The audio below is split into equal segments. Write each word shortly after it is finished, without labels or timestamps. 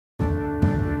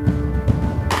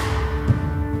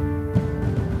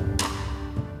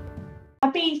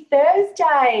Happy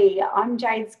Thursday. I'm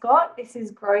Jade Scott. This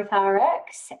is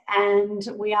GrowthRx, and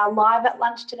we are live at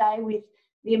lunch today with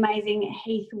the amazing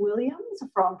Heath Williams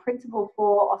from Principal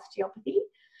for Osteopathy,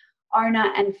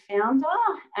 owner and founder,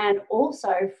 and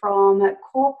also from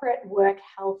Corporate Work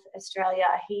Health Australia.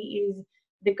 He is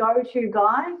the go-to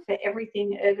guy for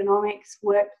everything ergonomics,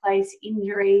 workplace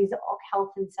injuries,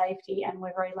 health and safety, and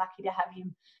we're very lucky to have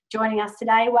him joining us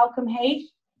today. Welcome, Heath.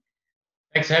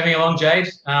 Thanks for having me along, Jade.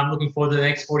 Looking forward to the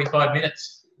next 45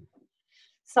 minutes.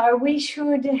 So we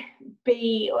should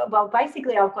be, well,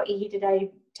 basically I've got you here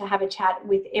today to have a chat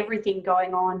with everything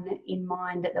going on in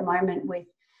mind at the moment with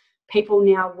people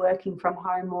now working from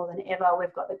home more than ever.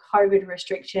 We've got the COVID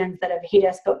restrictions that have hit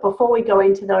us. But before we go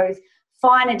into those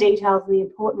finer details and the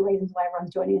important reasons why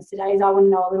everyone's joining us today is I want to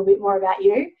know a little bit more about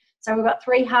you. So we've got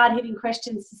 3 hard-hitting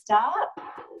questions to start.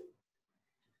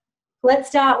 Let's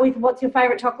start with, what's your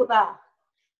favourite chocolate bar?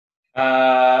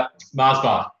 Mars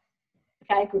bar.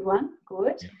 Okay, good one.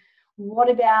 Good. Yeah. What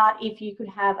about if you could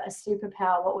have a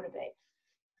superpower, what would it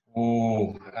be?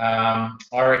 Ooh, I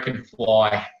reckon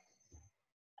fly.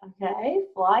 Okay,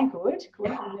 fly, good.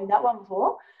 Good. I've heard that one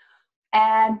before.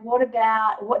 And what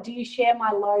do you share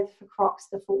my loathe for Crocs,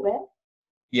 the footwear?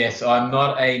 Yes, I'm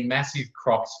not a massive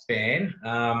Crocs fan.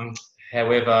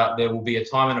 However, there will be a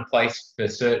time and a place for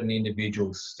certain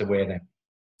individuals to wear them.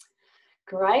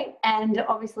 Great. And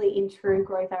obviously in true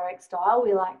GrowthRx style,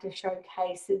 we like to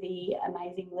showcase the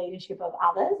amazing leadership of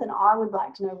others. And I would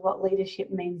like to know what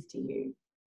leadership means to you.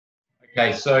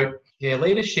 Okay, so yeah,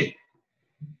 leadership,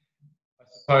 I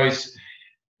suppose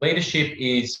leadership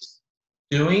is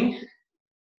doing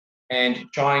and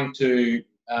trying to,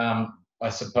 I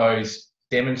suppose,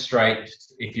 demonstrate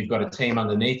if you've got a team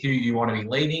underneath you, you want to be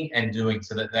leading and doing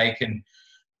so that they can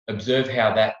observe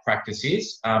how that practice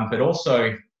is, but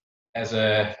also as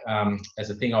a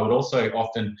thing, I would also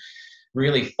often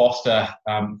really foster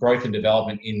growth and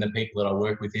development in the people that I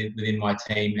work with within my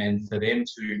team, and for them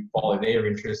to follow their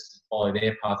interests, follow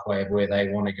their pathway of where they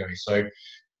want to go. So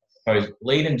I suppose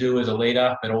lead and do as a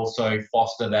leader, but also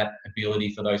foster that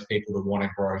ability for those people to want to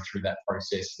grow through that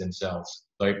process themselves.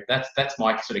 So that's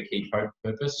my sort of key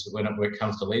purpose when it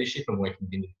comes to leadership and working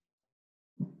in.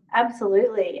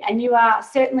 Absolutely. And you are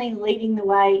certainly leading the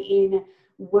way in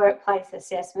workplace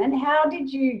assessment. How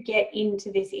did you get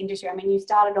into this industry? I mean, you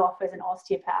started off as an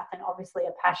osteopath and obviously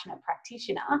a passionate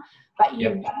practitioner, but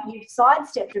you've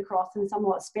sidestepped across and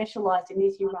somewhat specialised in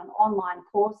this. You run online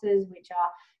courses which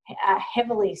are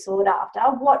heavily sought after.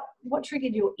 What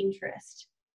triggered your interest?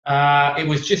 It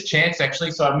was just chance, actually.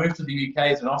 So I moved to the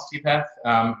UK as an osteopath,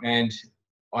 and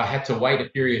I had to wait a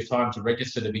period of time to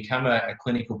register to become a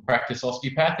clinical practice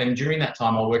osteopath. And during that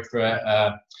time, I worked for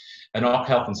an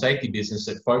health and safety business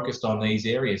that focused on these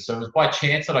areas. So it was by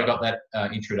chance that I got that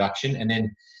introduction. And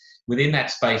then within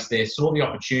that space there, saw the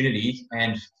opportunity,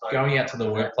 and going out to the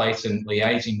workplace and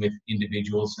liaising with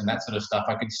individuals and that sort of stuff,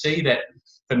 I could see that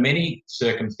for many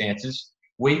circumstances,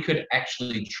 we could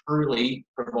actually truly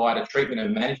provide a treatment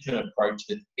and management approach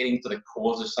that's getting to the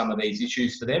cause of some of these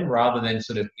issues for them rather than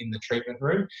sort of in the treatment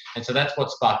room. And so that's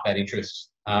what sparked that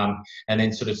interest. And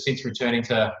then sort of since returning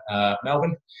to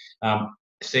Melbourne,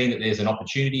 seeing that there's an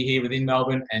opportunity here within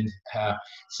Melbourne and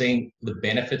seeing the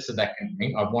benefits that that can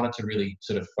bring, I wanted to really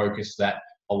sort of focus that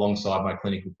alongside my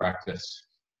clinical practice.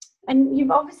 And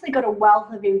you've obviously got a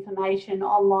wealth of information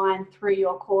online through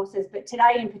your courses, but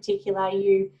today in particular,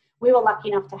 we were lucky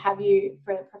enough to have you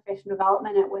for professional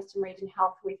development at Western Region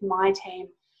Health with my team.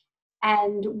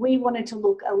 And we wanted to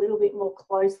look a little bit more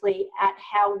closely at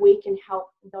how we can help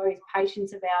those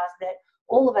patients of ours that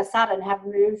all of a sudden have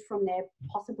moved from their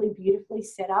possibly beautifully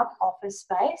set up office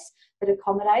space that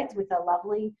accommodates with a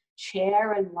lovely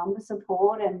chair and lumbar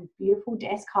support and beautiful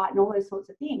desk height and all those sorts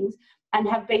of things, and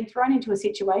have been thrown into a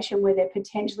situation where they're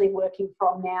potentially working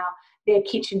from now their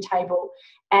kitchen table.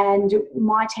 And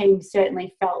my team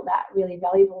certainly felt that really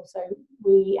valuable. So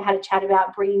we had a chat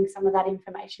about bringing some of that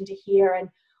information to here and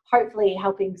hopefully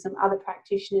helping some other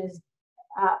practitioners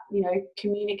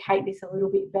communicate this a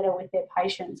little bit better with their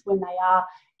patients when they are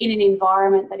in an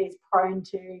environment that is prone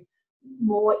to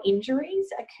more injuries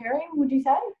occurring, would you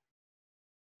say?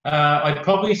 I'd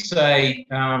probably say,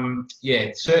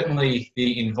 certainly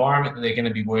the environment that they're going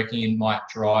to be working in might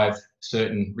drive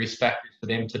certain risk factors for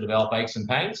them to develop aches and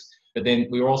pains. But then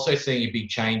we're also seeing a big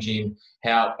change in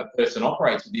how a person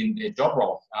operates within their job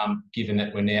role, given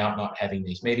that we're now not having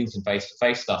these meetings and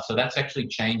face-to-face stuff. So that's actually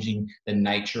changing the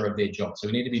nature of their job. So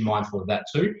we need to be mindful of that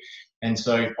too. And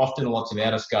so often lots of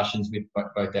our discussions with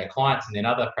both our clients and then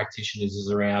other practitioners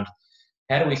is around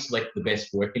how do we select the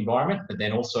best work environment, but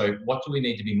then also what do we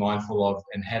need to be mindful of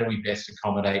and how do we best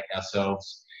accommodate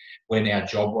ourselves when our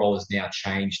job role has now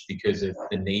changed because of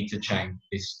the need to change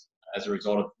this as a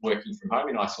result of working from home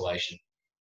in isolation.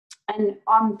 And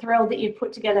I'm thrilled that you've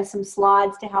put together some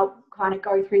slides to help kind of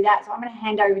go through that. So I'm going to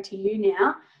hand over to you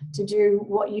now to do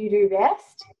what you do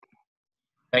best.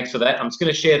 Thanks for that. I'm just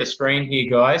going to share the screen here,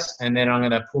 guys, and then I'm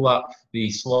going to pull up the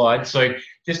slide. So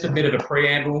just a bit of a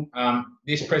preamble.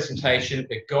 This presentation,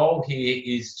 the goal here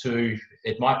is to,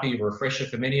 it might be a refresher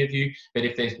for many of you, but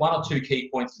if there's one or two key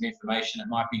points of information, it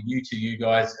might be new to you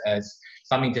guys as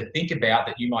something to think about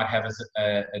that you might have as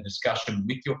a discussion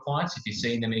with your clients if you're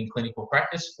seeing them in clinical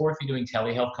practice, or if you're doing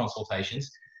telehealth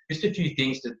consultations. Just a few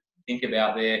things to think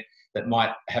about there that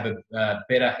might have a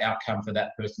better outcome for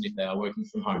that person if they are working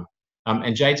from home.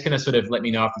 And Jade's going to sort of let me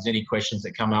know if there's any questions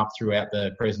that come up throughout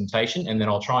the presentation, and then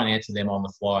I'll try and answer them on the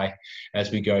fly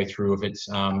as we go through if it's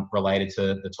related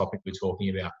to the topic we're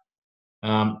talking about.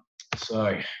 So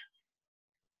I'm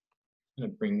going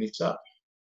to bring this up.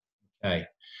 Okay,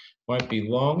 won't be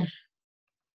long.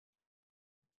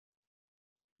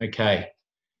 Okay,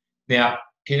 now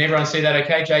can everyone see that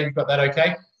okay? Jade, you've got that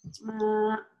okay?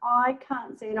 I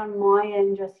can't see it on my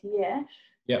end just yet.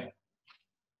 Yep.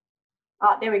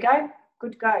 There we go.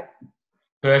 Good to go.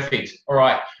 Perfect. All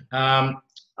right. Oh,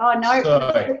 no.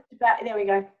 So, there we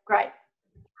go. Great.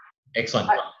 Excellent.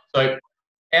 So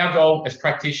our goal as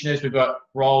practitioners, we've got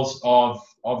roles of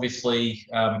obviously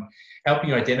helping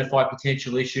you identify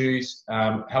potential issues,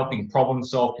 helping problem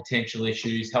solve potential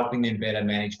issues, helping them better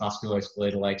manage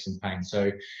musculoskeletal aches and pain.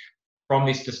 So from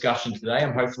this discussion today,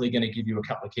 I'm hopefully going to give you a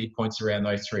couple of key points around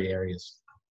those three areas.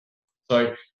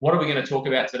 So what are we going to talk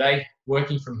about today?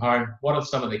 Working from home. What are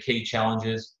some of the key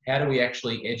challenges? How do we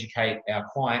actually educate our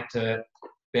client to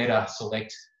better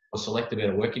select a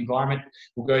better work environment?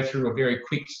 We'll go through a very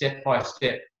quick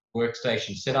step-by-step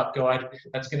workstation setup guide.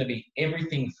 That's going to be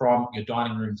everything from your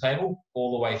dining room table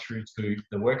all the way through to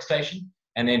the workstation.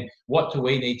 And then what do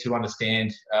we need to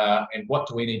understand and what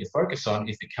do we need to focus on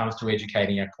if it comes to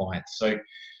educating our clients? So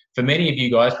for many of you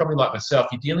guys, probably like myself,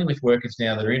 you're dealing with workers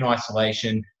now that are in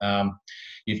isolation.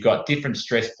 You've got different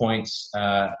stress points.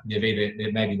 They're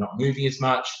maybe not moving as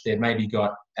much. They've maybe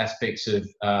got aspects of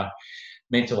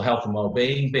mental health and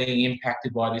well-being being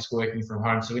impacted by this working from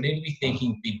home. So we need to be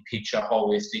thinking big picture,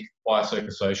 holistic,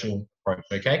 biopsychosocial approach,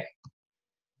 okay?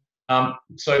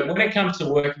 So when it comes to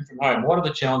working from home, what are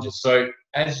the challenges? So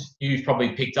as you've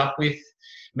probably picked up with,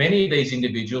 many of these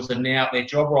individuals are now, their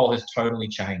job role has totally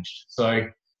changed. So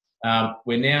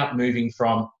we're now moving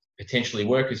from potentially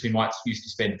workers who might used to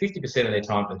spend 50% of their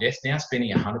time at the desk, now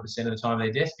spending 100% of the time at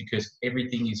their desk because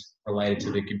everything is related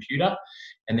to the computer,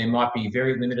 and there might be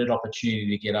very limited opportunity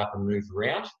to get up and move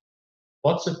around.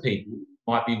 Lots of people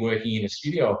might be working in a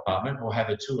studio apartment or have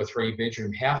a 2 or 3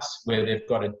 bedroom house where they've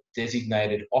got a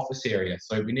designated office area.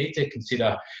 So we need to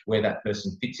consider where that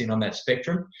person fits in on that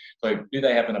spectrum. So do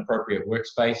they have an appropriate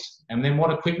workspace? And then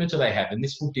what equipment do they have? And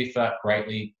this will differ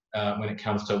greatly when it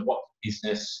comes to what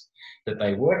business that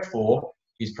they work for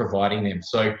is providing them.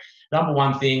 So number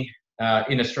one thing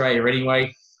in Australia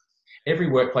anyway, every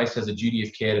workplace has a duty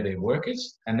of care to their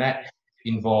workers, and that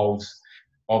involves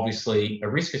obviously a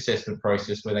risk assessment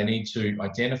process where they need to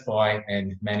identify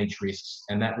and manage risks,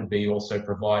 and that would be also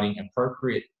providing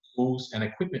appropriate tools and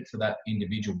equipment for that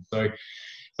individual. So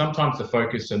sometimes the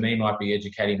focus for me might be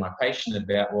educating my patient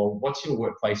about, well, what's your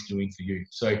workplace doing for you?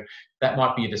 So that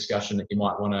might be a discussion that you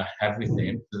might want to have with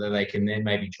them so that they can then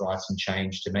maybe drive some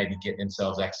change to maybe get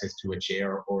themselves access to a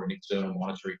chair or an external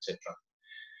monitor, etc.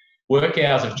 Work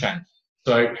hours have changed.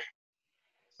 So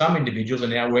some individuals are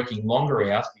now working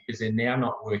longer hours because they're now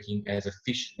not working as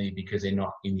efficiently because they're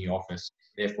not in the office.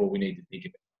 Therefore, we need to think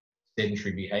about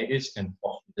sedentary behaviours and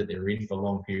postures that they're in for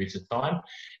long periods of time,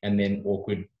 and then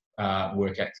awkward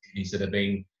work activities that are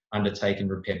being undertaken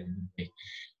repetitively.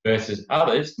 Versus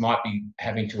others might be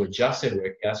having to adjust their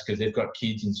work hours because they've got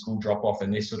kids in school drop-off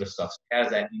and this sort of stuff. So how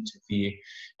does that interfere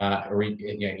or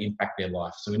impact their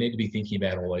life? So we need to be thinking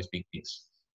about all those big things.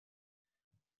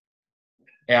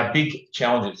 Our big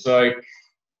challenges. So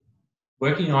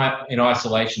working in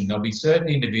isolation, there'll be certain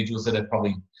individuals that are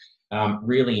probably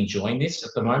really enjoying this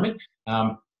at the moment,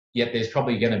 yet there's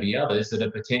probably going to be others that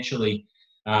are potentially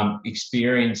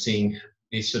experiencing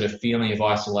this sort of feeling of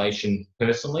isolation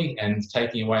personally and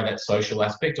taking away that social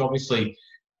aspect. Obviously,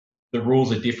 the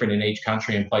rules are different in each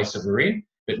country and place that we're in,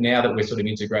 but now that we're sort of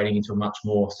integrating into a much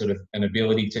more sort of an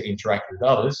ability to interact with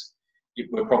others,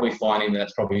 we're probably finding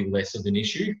that's probably less of an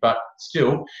issue. But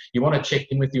still, you want to check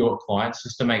in with your clients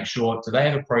just to make sure, do they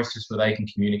have a process where they can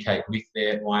communicate with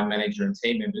their line manager and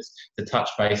team members to touch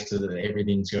base so that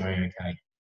everything's going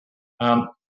okay.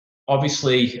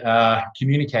 Obviously,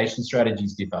 communication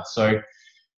strategies differ. So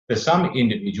For some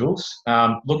individuals,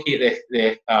 looking at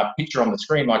their picture on the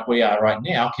screen like we are right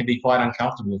now can be quite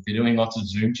uncomfortable if they're doing lots of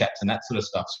Zoom chats and that sort of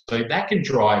stuff. So that can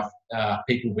drive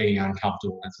people being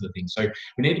uncomfortable and that sort of thing. So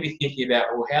we need to be thinking about,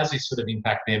 well, how's this sort of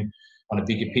impact them on a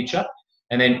bigger picture?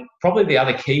 And then probably the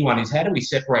other key one is, how do we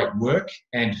separate work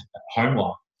and home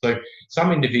life? So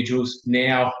some individuals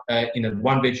now in a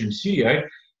one-bedroom studio,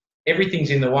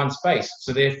 everything's in the one space.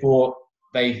 So therefore,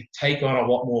 they take on a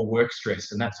lot more work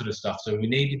stress and that sort of stuff. So we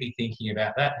need to be thinking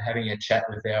about that, having a chat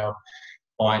with our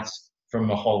clients from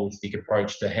a holistic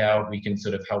approach to how we can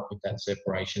sort of help with that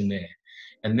separation there.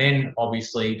 And then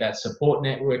obviously that support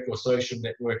network or social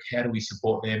network, how do we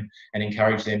support them and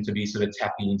encourage them to be sort of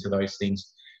tapping into those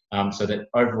things so that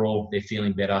overall they're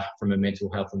feeling better from a mental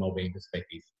health and wellbeing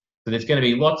perspective. So there's going to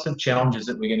be lots of challenges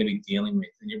that we're going to be dealing with.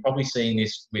 And you're probably seeing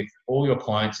this with all your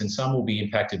clients, and some will be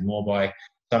impacted more by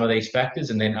some of these factors,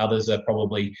 and then others are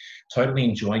probably totally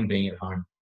enjoying being at home.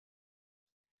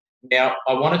 Now,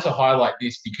 I wanted to highlight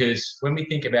this because when we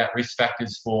think about risk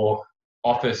factors for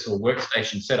office or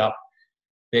workstation setup,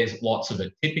 there's lots of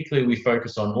it. Typically, we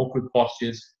focus on awkward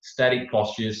postures, static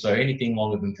postures, so anything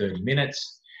longer than 30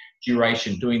 minutes,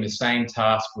 duration, doing the same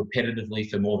task repetitively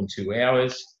for more than 2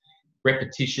 hours,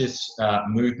 repetitious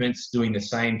movements, doing the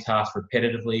same task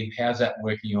repetitively, how's that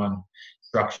working on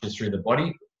structures through the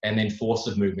body, and then force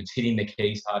of movements, hitting the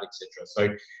keys hard, etc.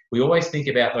 So we always think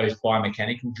about those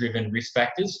biomechanical driven risk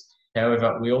factors.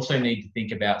 However, we also need to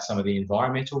think about some of the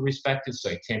environmental risk factors,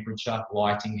 so temperature,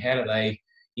 lighting, how do they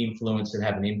influence and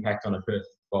have an impact on a person's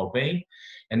well-being?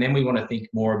 And then we want to think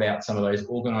more about some of those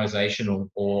organisational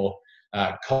or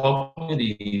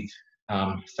cognitive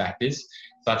factors,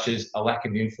 such as a lack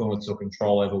of influence or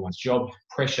control over one's job,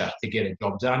 pressure to get a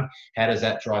job done, how does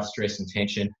that drive stress and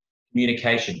tension?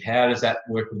 Communication, how does that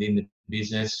work within the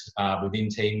business, within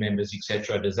team members,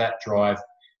 etc.? Does that drive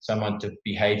someone to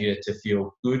behaviour to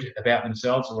feel good about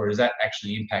themselves, or does that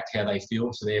actually impact how they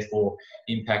feel? So therefore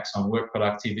impacts on work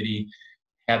productivity,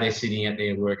 how they're sitting at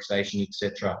their workstation,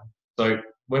 etc. So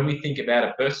when we think about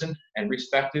a person and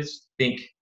risk factors, think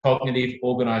cognitive,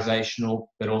 organisational,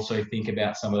 but also think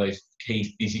about some of those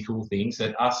key physical things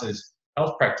that us as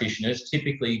health practitioners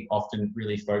typically often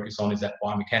really focus on, is that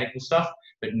biomechanical stuff,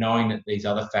 but knowing that these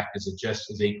other factors are just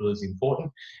as equal as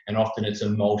important, and often it's a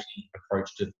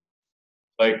multi-approach to.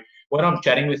 So when I'm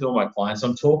chatting with all my clients,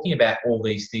 I'm talking about all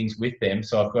these things with them,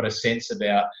 so I've got a sense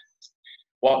about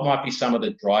what might be some of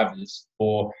the drivers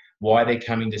for why they're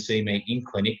coming to see me in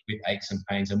clinic with aches and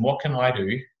pains, and what can I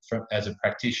do as a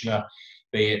practitioner,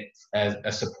 be it as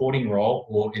a supporting role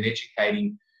or an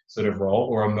educating sort of role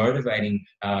or a motivating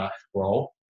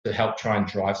role to help try and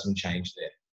drive some change there.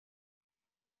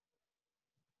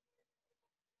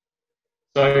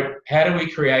 So how do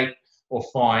we create or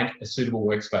find a suitable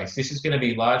workspace? This is going to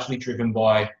be largely driven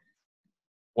by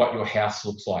what your house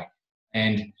looks like.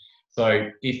 And so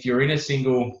if you're in a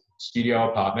single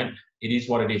studio apartment, it is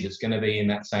what it is. It's going to be in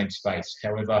that same space.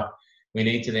 However, we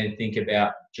need to then think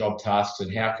about job tasks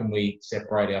and how can we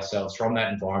separate ourselves from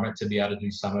that environment to be able to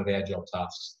do some of our job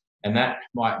tasks. And that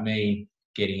might mean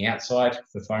getting outside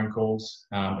for phone calls.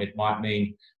 It might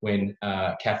mean when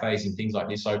cafes and things like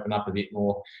this open up a bit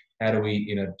more, how do we,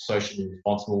 in a socially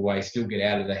responsible way, still get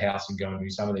out of the house and go and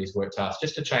do some of these work tasks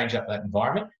just to change up that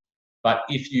environment. But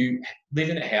if you live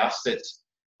in a house that's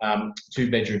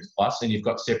 2 bedrooms plus and you've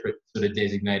got separate sort of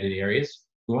designated areas,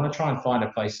 we want to try and find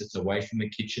a place that's away from the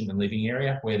kitchen and living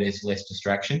area where there's less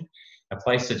distraction, a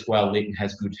place that's well lit and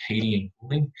has good heating and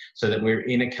cooling so that we're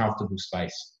in a comfortable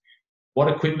space. What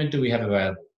equipment do we have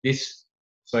available?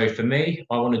 So for me,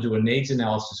 I want to do a needs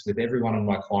analysis with every one of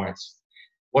my clients.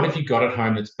 What have you got at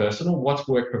home that's personal? What's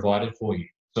work provided for you?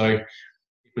 So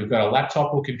if we've got a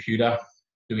laptop or computer,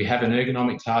 do we have an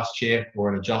ergonomic task chair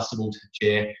or an adjustable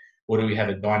chair, or do we have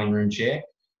a dining room chair?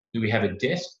 Do we have a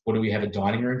desk, or do we have a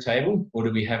dining room table, or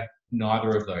do we have neither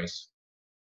of those?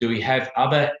 Do we have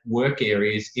other work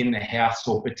areas in the house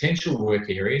or potential work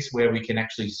areas where we can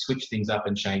actually switch things up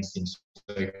and change things?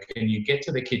 So can you get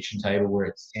to the kitchen table where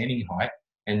it's standing height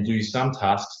and do some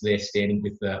tasks there standing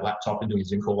with the laptop and doing a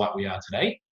Zoom call like we are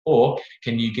today? Or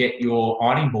can you get your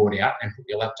ironing board out and put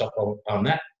your laptop on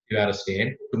that to be able to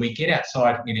stand? Can we get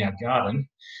outside in our garden,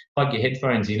 plug your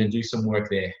headphones in and do some work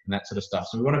there and that sort of stuff?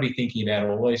 So we want to be thinking about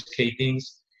all those key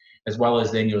things, as well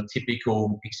as then your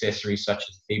typical accessories such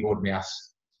as keyboard,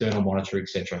 mouse, external monitor,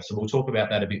 etc. So we'll talk about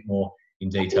that a bit more in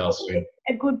detail soon.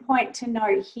 A good point to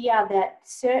note here that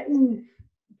certain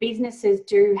businesses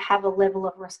do have a level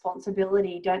of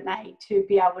responsibility, don't they, to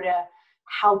be able to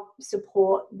help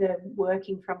support the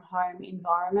working from home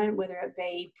environment, whether it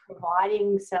be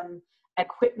providing some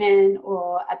equipment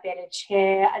or a better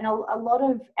chair. And a lot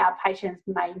of our patients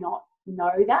may not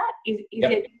know that.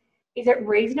 Is it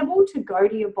reasonable to go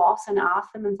to your boss and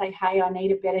ask them and say, hey, I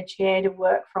need a better chair to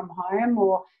work from home?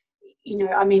 Or, you know,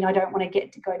 I mean, I don't want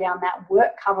to go down that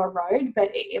work cover road, but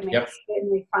it's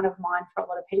certainly front of mind for a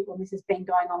lot of people, and this has been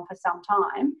going on for some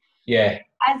time. Yeah.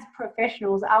 As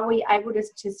professionals, are we able to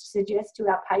suggest to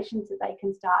our patients that they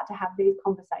can start to have these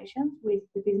conversations with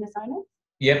the business owners?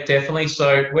 Yep, definitely.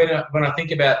 So when I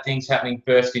think about things happening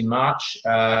first in March,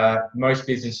 most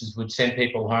businesses would send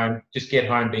people home, just get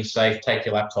home, be safe, take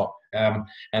your laptop.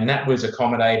 And that was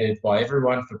accommodated by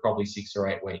everyone for probably 6 or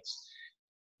 8 weeks.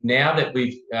 Now that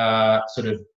we've sort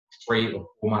of 3 or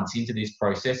 4 months into this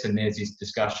process, and there's this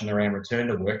discussion around return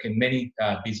to work, and many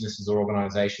businesses or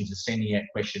organisations are sending out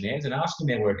questionnaires and asking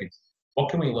their workers,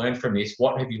 what can we learn from this?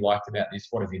 What have you liked about this?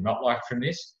 What have you not liked from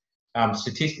this?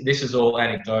 This is all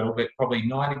anecdotal, but probably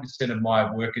 90% of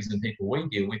my workers and people we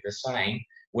deal with are saying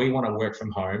we want to work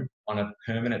from home on a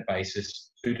permanent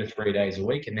basis 2 to 3 days a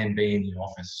week and then be in the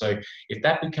office. So if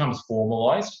that becomes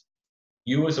formalised,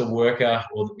 you as a worker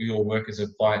or your workers or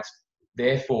clients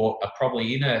therefore are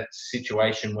probably in a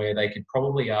situation where they could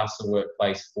probably ask the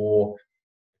workplace for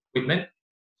equipment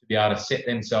to be able to set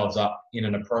themselves up in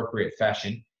an appropriate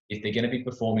fashion if they're going to be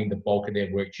performing the bulk of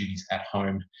their work duties at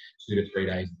home 2 to 3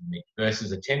 days a week,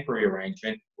 versus a temporary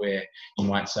arrangement where you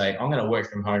might say, I'm going to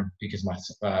work from home because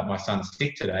my son's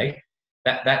sick today.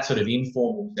 That sort of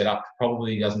informal setup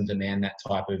probably doesn't demand that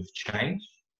type of change.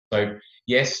 So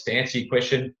yes, to answer your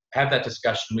question, have that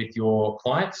discussion with your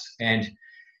clients. And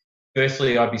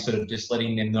firstly, I'd be sort of just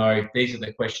letting them know these are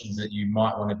the questions that you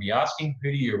might want to be asking.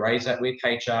 Who do you raise that with?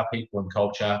 HR, people and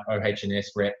culture,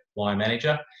 OH&S rep, line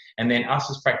manager. And then us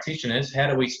as practitioners, how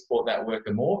do we support that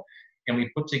worker more? Can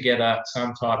we put together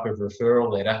some type of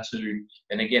referral letter to,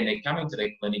 and again, they're coming to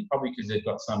their clinic probably because they've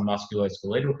got some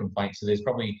musculoskeletal complaints. So there's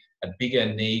probably a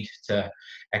bigger need to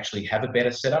actually have a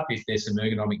better setup if there's some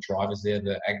ergonomic drivers there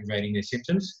that are aggravating their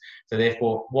symptoms. So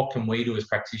therefore, what can we do as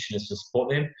practitioners to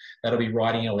support them? That'll be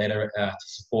writing a letter to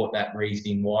support that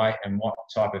reasoning why and what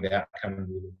type of outcome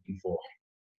we're looking for.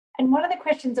 And one of the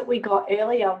questions that we got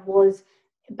earlier was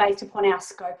based upon our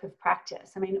scope of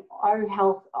practice. I mean, OC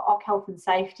health and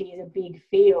safety is a big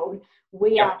field.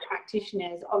 We are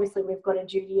practitioners. Obviously, we've got a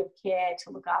duty of care to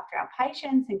look after our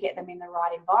patients and get them in the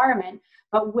right environment.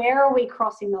 But where are we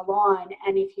crossing the line?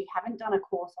 And if you haven't done a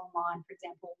course online, for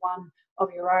example, one of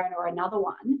your own or another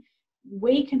one,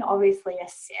 we can obviously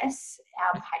assess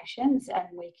our patients and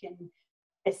we can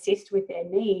assist with their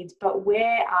needs. But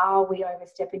where are we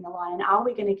overstepping the line? And are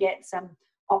we going to get some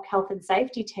OC health and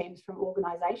safety teams from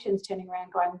organisations turning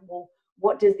around going, well,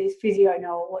 what does this physio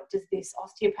know? Or what does this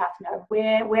osteopath know?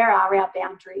 Where are our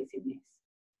boundaries in this?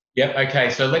 Yep, okay,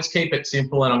 so let's keep it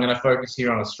simple, and I'm going to focus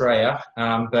here on Australia.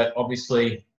 But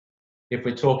obviously, if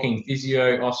we're talking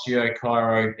physio, osteo,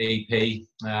 chiro, EP,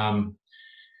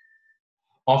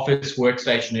 office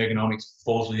workstation ergonomics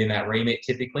falls within that remit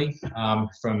typically,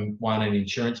 from one, an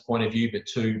insurance point of view, but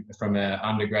two, from an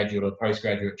undergraduate or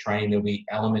postgraduate training, there'll be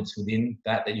elements within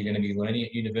that you're going to be learning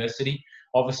at university.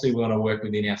 Obviously, we want to work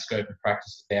within our scope of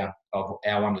practice of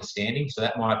our understanding. So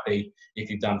that might be if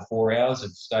you've done 4 hours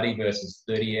of study versus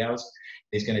 30 hours,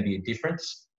 there's going to be a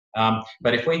difference.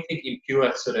 But if we think in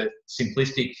pure sort of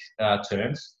simplistic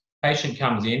terms, patient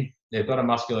comes in, they've got a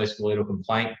musculoskeletal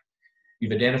complaint,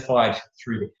 you've identified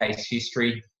through the case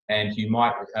history, and you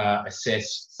might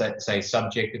assess, say,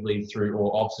 subjectively through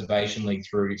or observationally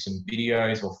through some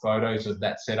videos or photos of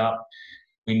that setup.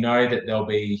 We know that there'll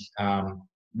be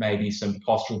maybe some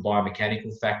postural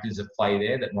biomechanical factors at play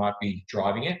there that might be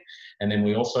driving it. And then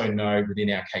we also know within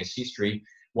our case history,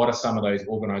 what are some of those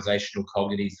organisational,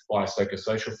 cognitive,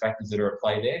 biopsychosocial factors that are at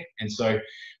play there. And so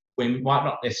we might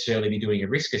not necessarily be doing a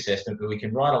risk assessment, but we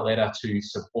can write a letter to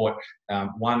support,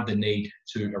 one, the need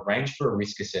to arrange for a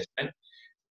risk assessment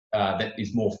that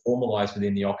is more formalised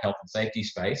within the OC health and safety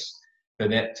space, for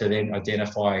that to then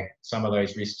identify some of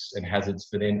those risks and hazards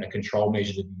for then a control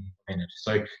measure to be implemented.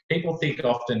 So people think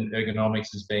often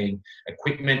ergonomics as being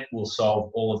equipment will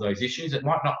solve all of those issues. It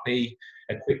might not be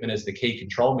equipment as the key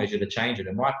control measure to change it.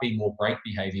 It might be more break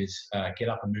behaviours, get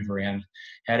up and move around.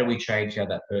 How do we change how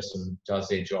that person does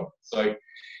their job? So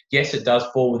yes, it does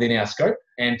fall within our scope,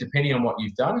 and depending on what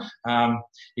you've done,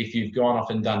 if you've gone off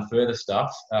and done further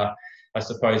stuff, I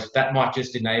suppose that might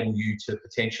just enable you to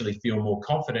potentially feel more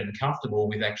confident and comfortable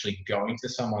with actually going to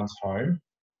someone's home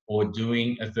or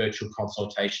doing a virtual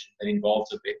consultation that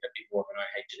involves a bit more of an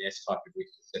OH&S type of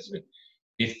risk assessment.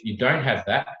 If you don't have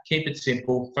that, keep it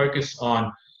simple, focus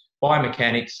on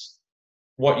biomechanics,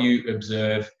 what you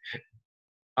observe,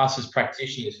 us as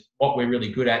practitioners, what we're really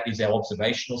good at is our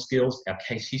observational skills, our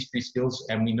case history skills,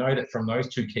 and we know that from those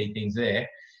two key things there,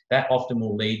 that often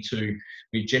will lead to,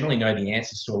 we generally know the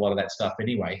answers to a lot of that stuff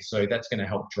anyway, so that's going to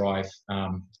help drive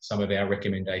some of our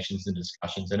recommendations and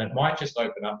discussions, and it might just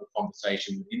open up a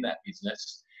conversation within that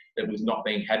business that was not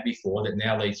being had before that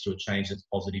now leads to a change that's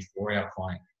positive for our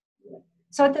client.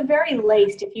 So at the very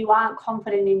least, if you aren't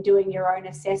confident in doing your own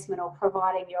assessment or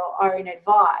providing your own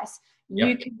advice,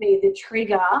 you can be the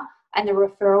trigger and the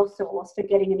referral source for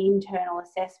getting an internal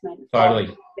assessment from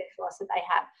the specialist that they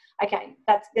have. Okay,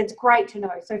 that's great to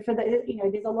know. So for the,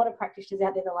 there's a lot of practitioners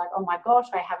out there that are like, oh my gosh,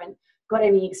 I haven't got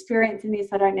any experience in this.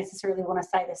 I don't necessarily want to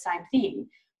say the same thing.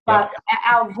 But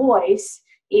our voice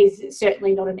is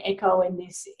certainly not an echo in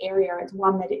this area. It's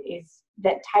one that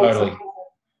takes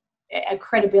a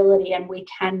credibility, and we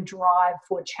can drive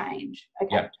for change.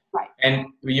 Okay, right. And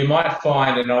you might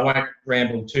find, and I won't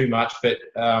ramble too much, but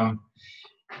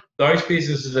those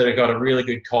businesses that have got a really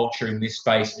good culture in this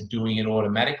space are doing it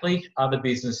automatically. Other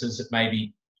businesses that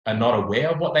maybe are not aware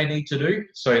of what they need to do.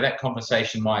 So that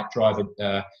conversation might drive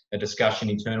a discussion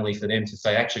internally for them to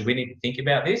say, actually, we need to think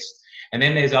about this. And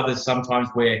then there's others sometimes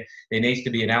where there needs to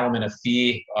be an element of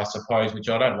fear, I suppose, which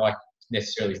I don't like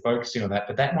necessarily focusing on that,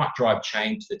 but that might drive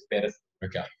change that's better.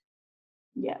 Okay.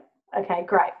 Yeah. Okay,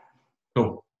 great.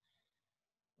 Cool.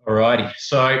 All righty.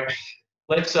 So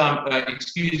let's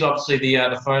excuse obviously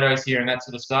the photos here and that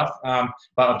sort of stuff,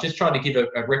 but I've just tried to give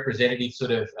a representative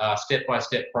sort of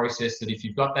step-by-step process that if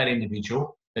you've got that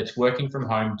individual that's working from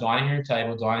home, dining room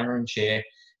table, dining room chair,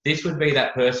 this would be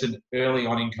that person early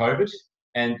on in COVID,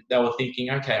 and they were thinking,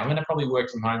 okay, I'm going to probably work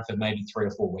from home for maybe 3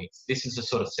 or 4 weeks. This is the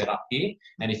sort of setup here,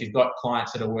 and if you've got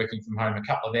clients that are working from home a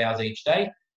couple of hours each day,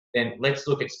 then let's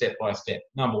look at step-by-step.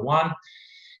 Number one,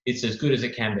 it's as good as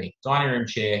it can be. Dining room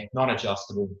chair,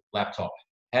 non-adjustable, laptop.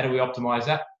 How do we optimize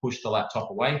that? Push the laptop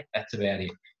away. That's about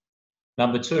it.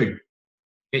 Number two,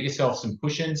 get yourself some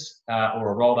cushions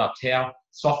or a rolled up towel,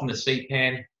 soften the seat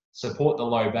pan, support the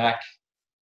low back,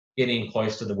 get in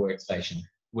close to the workstation.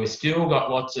 We've still got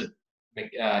lots of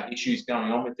issues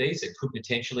going on with these that could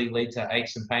potentially lead to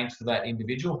aches and pains for that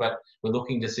individual, but we're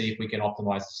looking to see if we can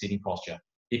optimize the sitting posture.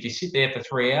 If you sit there for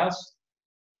 3 hours,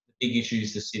 the big issue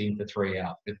is the sitting for 3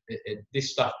 hours.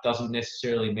 This stuff doesn't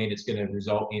necessarily mean it's going to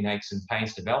result in aches and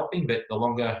pains developing, but the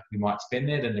longer you might spend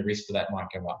there, then the risk for that might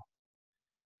go up.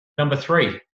 Number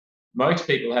three, most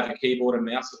people have a keyboard and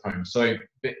mouse at home. So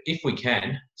if we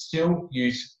can, still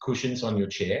use cushions on your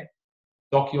chair,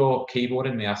 dock your keyboard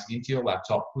and mouse into your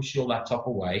laptop, push your laptop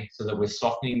away so that we're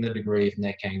softening the degree of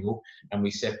neck angle and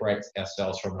we separate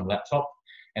ourselves from the laptop.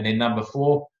 And then number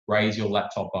four, raise your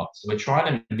laptop up. So we're trying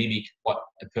to mimic what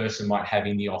a person might have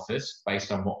in the office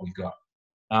based on what we've got.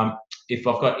 If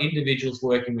I've got individuals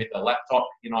working with a laptop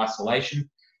in isolation,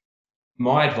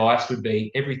 my advice would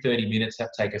be every 30 minutes,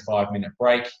 take a 5-minute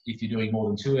break. If you're doing more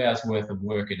than 2 hours worth of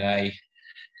work a day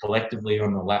collectively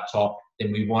on the laptop,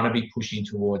 then we want to be pushing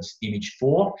towards image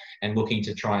 4 and looking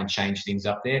to try and change things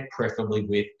up there, preferably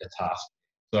with a task.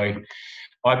 So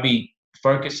I'd be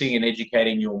focusing and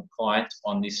educating your clients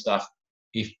on this stuff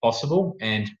if possible,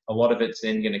 and a lot of it's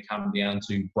then going to come down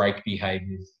to break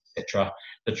behaviours, etc.,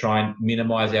 to try and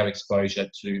minimise our exposure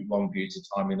to long periods of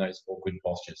time in those awkward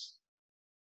postures.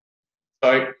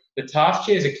 So the task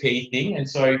chair is a key thing, and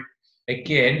so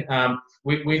again,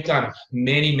 we've done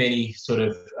many sort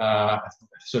of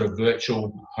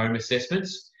virtual home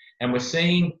assessments, and we're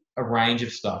seeing a range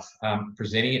of stuff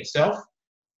presenting itself.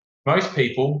 Most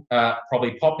people are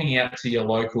probably popping out to your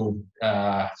local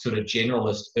sort of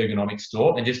generalist ergonomics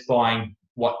store and just buying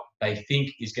what they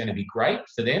think is going to be great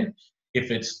for them.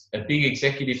 If it's a big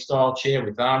executive style chair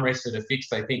with armrests that are fixed,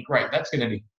 they think, great, that's going to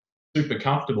be super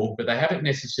comfortable, but they haven't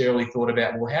necessarily thought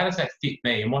about, well, how does that fit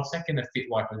me and what's that going to fit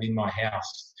like within my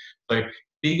house? So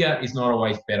bigger is not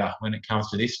always better when it comes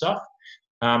to this stuff.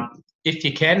 If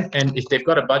you can, and if they've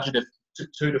got a budget of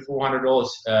 $200 to $400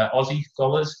 Aussie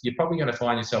dollars, you're probably going to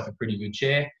find yourself a pretty good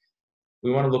chair.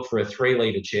 We want to look for a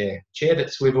 3-litre chair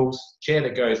that swivels, chair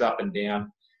that goes up and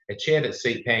down, a chair that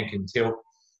seat pan can tilt.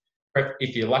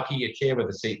 If you're lucky, a chair where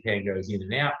the seat pan goes in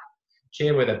and out,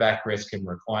 chair where the backrest can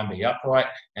recline, be upright,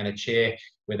 and a chair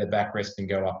where the backrest can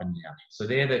go up and down. So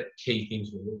they're the key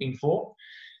things we're looking for.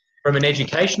 From an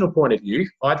educational point of view,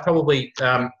 I'd probably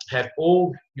have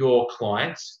all your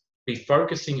clients be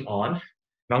focusing on, and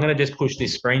I'm going to just push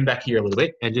this screen back here a little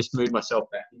bit and just move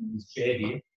myself back in this chair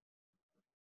here.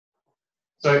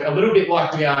 So a little bit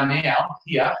like we are now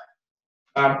here,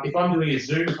 if I'm doing a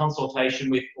Zoom consultation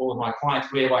with all of my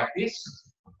clients, we're like this,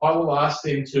 I will ask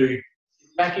them to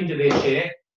back into their chair,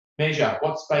 measure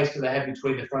what space do they have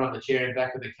between the front of the chair and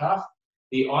back of the calf,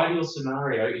 The ideal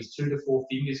scenario is 2 to 4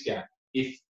 fingers gap.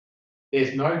 If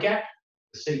there's no gap,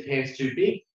 the seat pan's too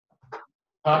big,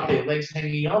 half their legs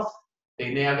hanging off,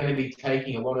 they're now going to be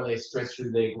taking a lot of their stress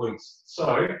through their glutes.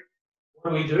 So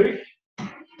what do?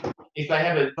 If they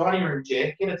have a dining room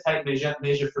chair, get a tape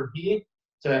measure from here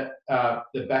to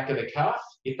the back of the calf.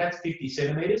 If that's 50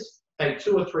 centimetres, take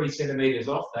 2 or 3 centimetres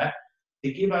off that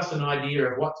to give us an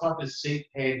idea of what type of seat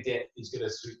pan depth is going to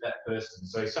suit that person.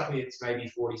 So something that's maybe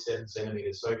 47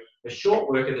 centimetres. So a short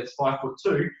worker that's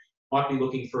 5'2" might be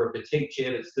looking for a petite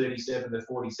chair that's 37 to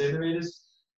 40 centimetres.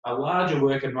 A larger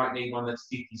worker might need one that's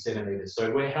 50 centimetres.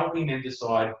 So we're helping them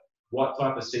decide what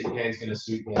type of seat pan is going to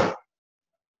suit them.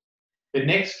 The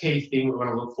next key thing we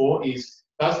want to look for is,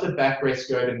 does the backrest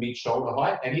go to mid-shoulder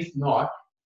height? And if not,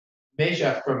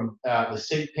 measure from the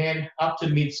seat pan up to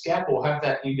mid-scap, or have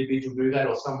that individual do that,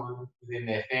 or someone within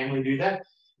their family do that.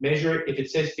 Measure it. If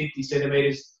it says 50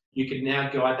 centimetres, you can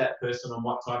now guide that person on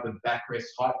what type of backrest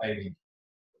height they need.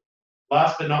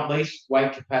 Last but not least,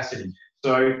 weight capacity.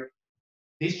 So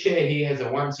this chair here has a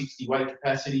 160 weight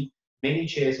capacity. Many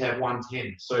chairs have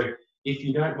 110. So if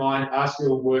you don't mind, ask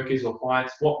your workers or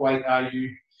clients, what weight are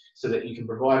you, so that you can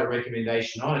provide a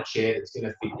recommendation on a chair that's going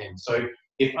to fit them. So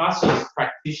if us as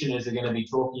practitioners are going to be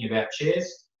talking about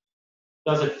chairs,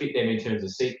 does it fit them in terms of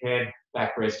seat pan,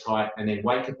 backrest height, and then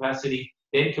weight capacity?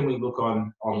 Then can we look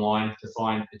online to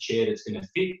find a chair that's going to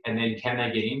fit, and then can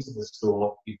they get into the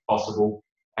store, if possible,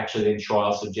 actually then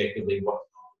trial subjectively what.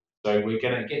 So we're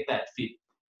going to get that fit.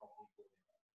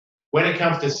 When it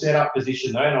comes to setup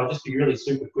position though, and I'll just be really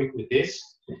super quick with this,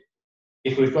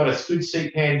 if we've got a good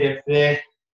seat pan depth there,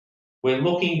 we're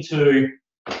looking to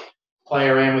play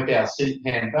around with our seat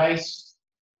pan base.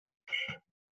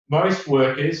 Most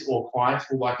workers or clients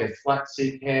will like a flat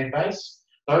seat pan base.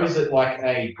 Those that like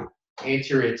a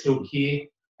anterior tilt here,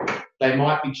 they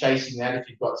might be chasing that if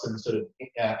you've got some sort of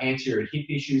anterior hip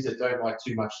issues that don't like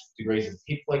too much degrees of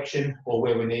hip flexion, or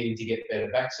where we're needing to get better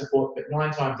back support. But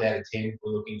 9 times out of 10,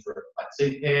 we're looking for a flat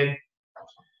seat pan.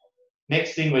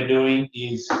 Next thing we're doing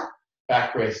is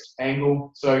backrest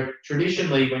angle. So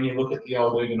traditionally, when you look at the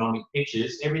old ergonomic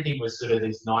pictures, everything was sort of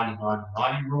this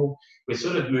 90-90-90 rule. We've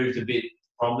sort of moved a bit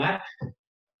from that.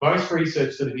 Most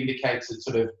research sort of indicates that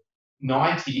sort of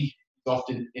 90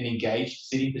 often an engaged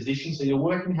sitting position, so you're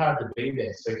working hard to be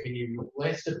there. So can you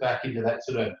let's it back into that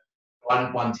sort of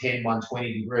 110,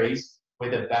 120 degrees,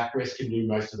 where the backrest can do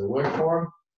most of the work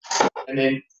for them. And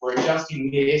then we're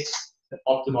adjusting this to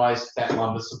optimize that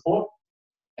lumbar support.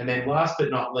 And then last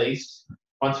but not least,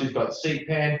 once we've got seat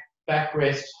pan,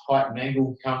 backrest, height and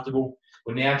angle comfortable,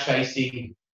 we're now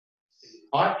chasing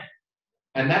height.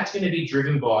 And that's going to be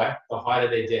driven by the height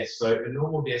of their desk. So a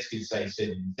normal desk is say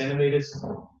 7 centimetres.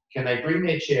 Can they bring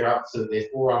their chair up so that their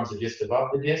forearms are just above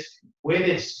the desk? Where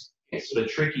this gets sort of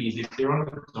tricky is if they're on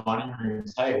a dining room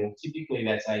table, typically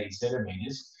that's 80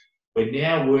 centimetres. We're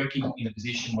now working in a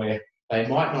position where they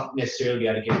might not necessarily be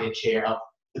able to get their chair up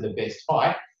to the best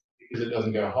height because it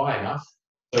doesn't go high enough.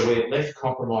 So we're less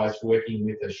compromised working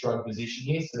with a shrug position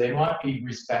here. So there might be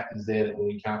risk factors there that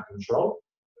we can't control.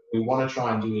 We want to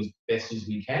try and do as best as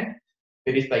we can.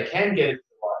 But if they can get it to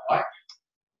the right height,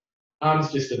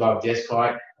 arms just above desk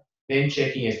height, then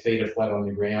checking if feet are flat on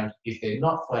the ground. If they're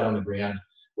not flat on the ground,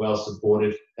 well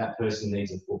supported, that person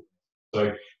needs a foot.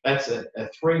 So that's a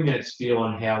 3-minute spiel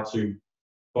on how to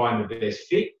find the best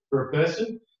fit for a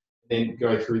person, then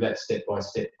go through that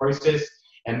step-by-step process.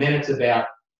 And then it's about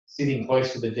sitting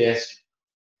close to the desk,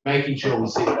 making sure we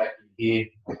sit back in here.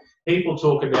 People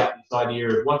talk about this idea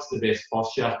of what's the best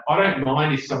posture. I don't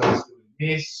mind if someone's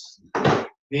doing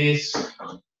this,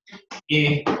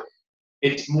 here.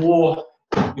 It's more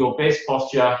your best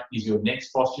posture is your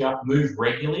next posture. Move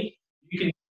regularly. You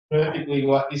can perfectly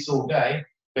like this all day,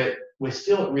 but we're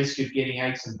still at risk of getting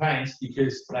aches and pains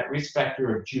because that risk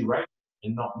factor of duration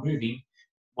and not moving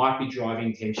might be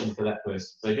driving tension for that person.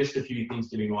 So just a few things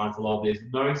to be mindful of. There's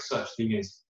no such thing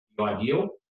as the ideal.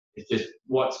 It's just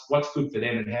what's good for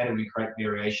them and how do we create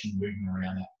variation moving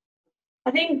around that.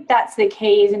 I think that's the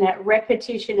key, isn't it?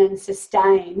 Repetition and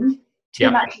sustained. Too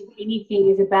much of anything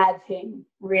is a bad thing,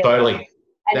 really. Totally.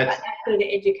 And that's where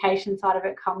the education side of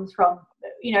it comes from.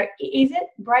 You know, is it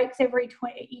breaks every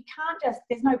 20? You can't just,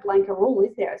 there's no blanket rule,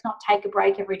 is there? It's not take a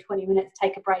break every 20 minutes,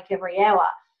 take a break every hour.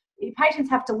 Your patients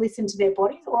have to listen to their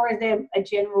bodies, or is there a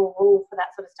general rule for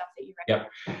that sort of stuff that you recommend?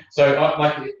 Yeah.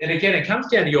 So, and again, it comes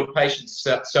down to your patient's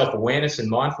self-awareness and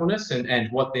mindfulness and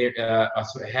what they're,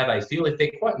 how they feel. If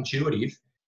they're quite intuitive,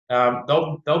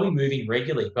 they'll be moving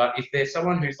regularly. But if there's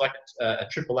someone who's like a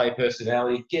AAA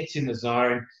personality, gets in the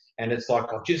zone, and it's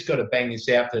like, I've just got to bang this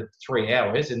out for 3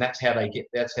 hours, and that's how their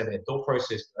thought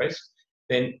process goes,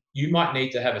 then you might need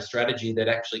to have a strategy that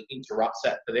actually interrupts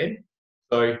that for them.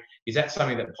 So is that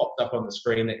something that pops up on the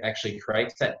screen that actually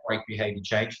creates that break behavior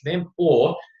change for them?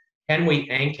 Or can we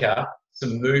anchor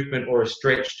some movement or a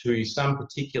stretch to some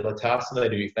particular task that they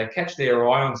do? If they catch their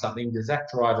eye on something, does that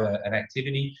drive an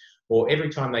activity? Or every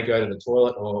time they go to the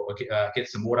toilet or get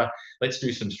some water, let's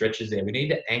do some stretches there. We need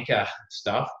to anchor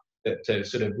stuff to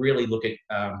sort of really look at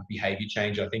behavior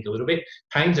change, I think, a little bit.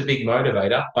 Pain's a big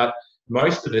motivator, but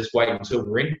most of us wait until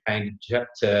we're in pain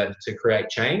to create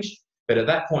change. But at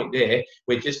that point there,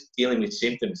 we're just dealing with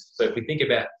symptoms. So if we think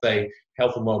about, say,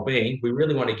 health and well-being, we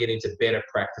really want to get into better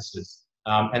practices.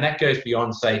 And that goes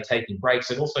beyond, say, taking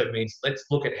breaks. It also means let's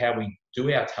look at how we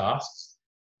do our tasks.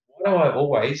 Why do I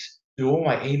always do all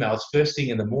my emails first thing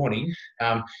in the morning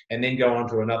and then go on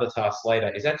to another task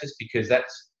later? Is that just because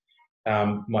that's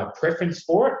my preference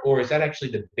for it, or is that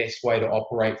actually the best way to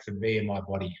operate for me and my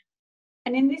body?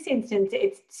 And in this instance,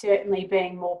 it's certainly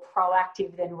being more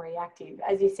proactive than reactive.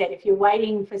 As you said, if you're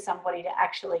waiting for somebody to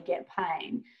actually get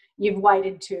pain, you've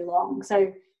waited too long.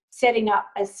 So setting up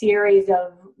a series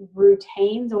of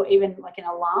routines or even like an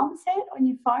alarm set on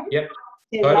your phone. Yep,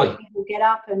 to totally. make people get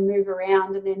up and move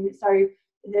around. And then so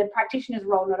the practitioner's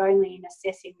role not only in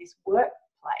assessing this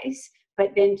workplace,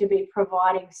 but then to be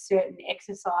providing certain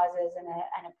exercises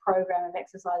and a program of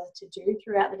exercises to do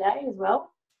throughout the day as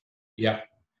well. Yeah.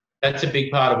 That's a big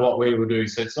part of what we will do.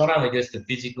 So it's not only just the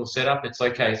physical setup, it's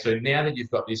okay, so now that you've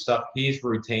got this stuff, here's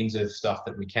routines of stuff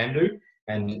that we can do.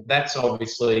 And that's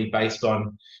obviously based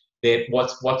on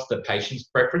what's the patient's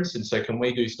preference. And so can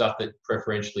we do stuff that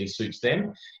preferentially suits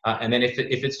them? And then if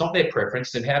it's not their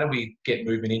preference, then how do we get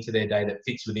movement into their day that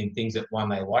fits within things that, one,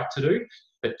 they like to do,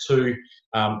 but two,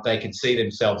 they can see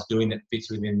themselves doing that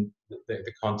fits within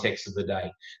the context of the day.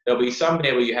 There'll be some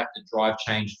there where you have to drive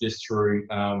change just through,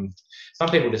 some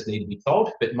people just need to be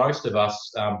told, but most of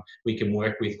us we can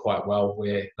work with quite well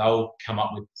where they'll come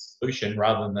up with a solution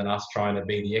rather than us trying to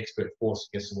be the expert forcing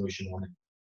a solution on it.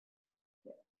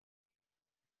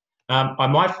 I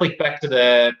might flick back to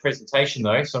the presentation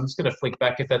though, so I'm just going to flick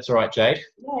back if that's all right, Jade.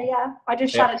 Yeah. I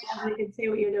just shut it down so you can see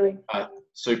what you're doing.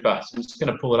 Super. So I'm just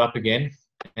going to pull it up again,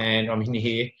 and I'm in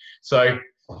here. So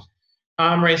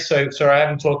armrest. So I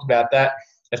haven't talked about that.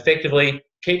 Effectively,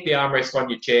 keep the armrest on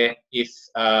your chair if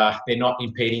they're not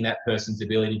impeding that person's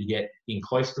ability to get in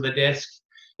close to the desk.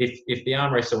 If the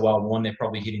armrests are well worn, they're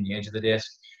probably hitting the edge of the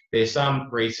desk. There's some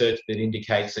research that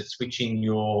indicates that switching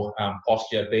your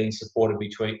posture, being supported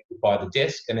by the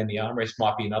desk and then the armrest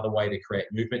might be another way to create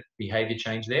movement behavior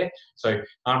change there. So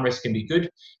armrest can be good,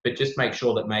 but just make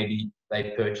sure that maybe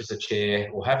they purchase a chair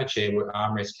or have a chair where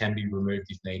armrest can be removed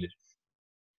if needed.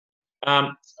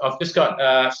 I've just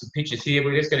got some pictures here.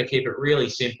 We're just going to keep it really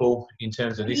simple in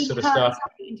terms of this sort of stuff.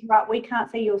 Interrupt. We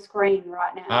can't see your screen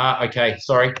right now. Okay,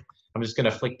 sorry. I'm just going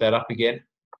to flick that up again.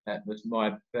 That was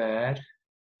my bad.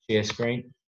 Share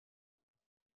screen.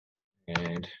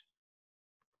 And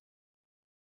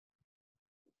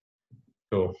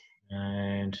cool.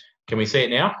 And can we see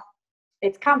it now?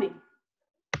 It's coming.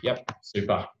 Yep,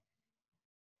 super.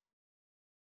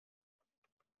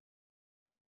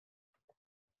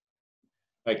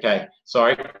 Okay,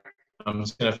 sorry. I'm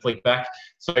just going to flick back.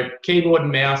 So keyboard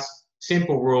and mouse,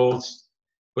 simple rules.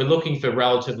 We're looking for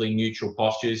relatively neutral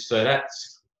postures. So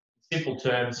that's simple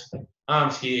terms.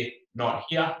 Arms here, not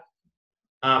here.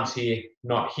 Arms here,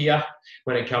 not here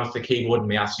when it comes to keyboard and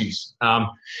mouse use.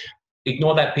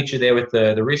 Ignore that picture there with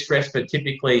the wrist rest, but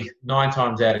typically 9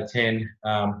 times out of 10,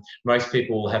 most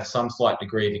people will have some slight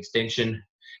degree of extension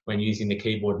when using the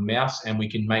keyboard and mouse, and we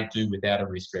can make do without a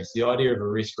wrist rest. The idea of a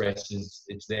wrist rest is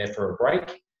it's there for a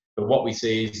break, but what we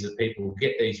see is that people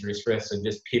get these wrist rests and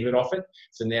just pivot off it.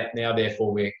 So now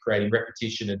therefore, we're creating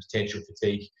repetition and potential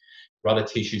fatigue for other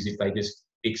tissues if they just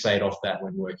fixate off that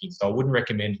when working. So I wouldn't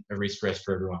recommend a wrist rest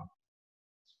for everyone.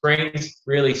 Screens,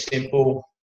 really simple.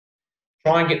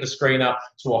 Try and get the screen up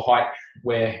to a height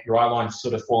where your eye line's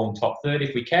sort of falling top third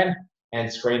if we can,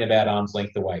 and screen about arm's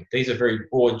length away. These are very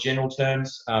broad general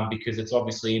terms because it's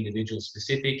obviously individual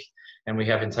specific, and we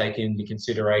haven't taken into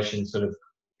consideration sort of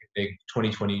the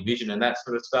 20/20 vision and that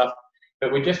sort of stuff.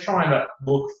 But we're just trying to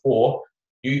look for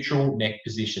neutral neck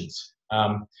positions.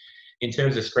 In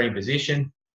terms of screen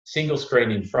position, single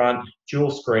screen in front, dual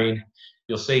screen.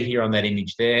 You'll see here on that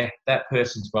image there, that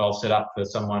person's well set up for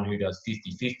someone who does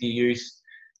 50/50 use.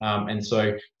 And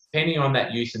so depending on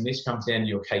that use, and this comes down to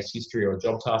your case history or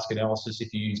job task analysis,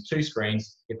 if you use 2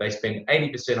 screens, if they spend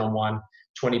 80% on one,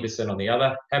 20% on the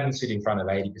other, have them sit in front of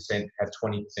 80%, have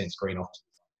 20% screen off.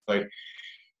 So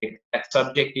that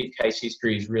subjective case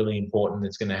history is really important.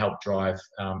 It's going to help drive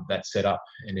that setup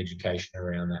and education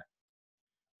around that.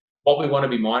 What we want to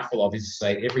be mindful of is,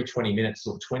 say, every 20 minutes,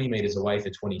 look 20 meters away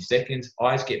for 20 seconds.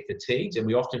 Eyes get fatigued, and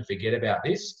we often forget about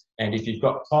this. And if you've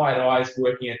got tired eyes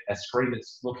working at a screen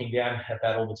that's looking down at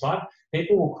that all the time,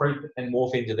 people will creep and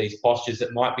morph into these postures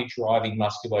that might be driving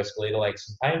musculoskeletal aches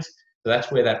and pains. So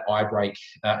that's where that eye break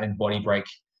and body break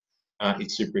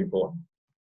is super important.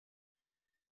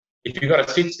 If you've got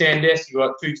a sit-stand desk, you've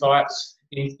got two types.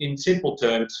 In simple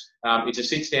terms, it's a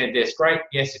sit-stand desk great?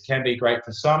 Yes, it can be great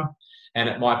for some, and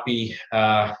it might be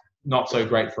not so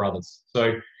great for others.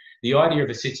 So the idea of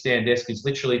a sit-stand desk is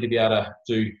literally to be able to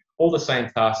do all the same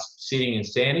tasks sitting and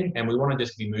standing, and we want to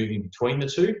just be moving between the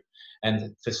two.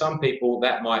 And for some people,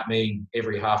 that might mean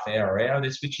every half hour or hour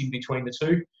they're switching between the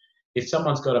two. If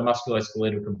someone's got a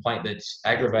musculoskeletal complaint that's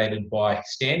aggravated by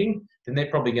standing, then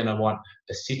they're probably going to want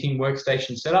a sitting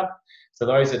workstation setup. For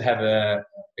those that have a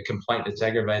complaint that's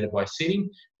aggravated by sitting,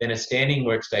 then a standing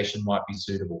workstation might be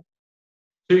suitable.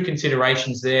 Two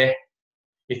considerations there.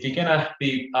 If you're going to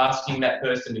be asking that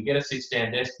person to get a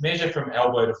sit-stand desk, measure from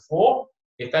elbow to floor.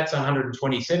 If that's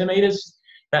 120 centimetres,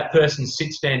 that person's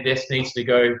sit-stand desk needs to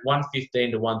go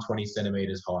 115 to 120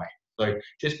 centimetres high. So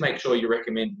just make sure you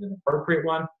recommend an appropriate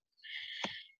one.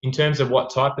 In terms of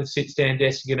what type of sit-stand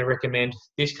desk you're going to recommend,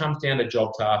 this comes down to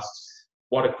job tasks,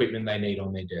 what equipment they need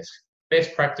on their desk.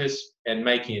 Best practice and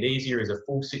making it easier is a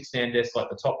full sit-stand desk like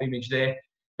the top image there.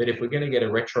 But if we're going to get a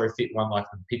retrofit one like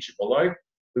the picture below,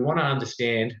 we want to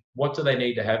understand what do they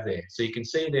need to have there. So you can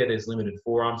see there's limited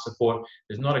forearm support.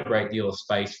 There's not a great deal of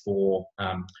space for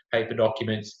paper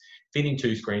documents. Fitting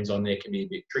two screens on there can be a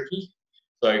bit tricky.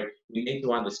 So we need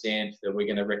to understand that we're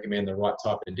going to recommend the right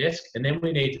type of desk, and then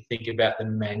we need to think about the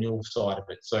manual side of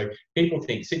it. So people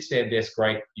think sit-stand desk,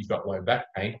 great, you've got low back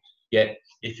pain. Yet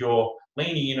if you're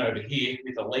leaning in over here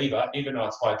with a lever, even though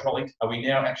it's hydraulic, are we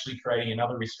now actually creating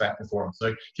another risk factor for them?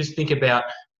 So just think about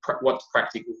what's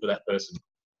practical for that person.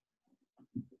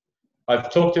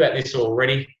 I've talked about this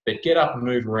already, but get up and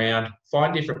move around,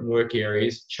 find different work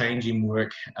areas, changing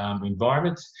work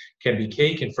environments can be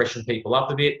key, can freshen people up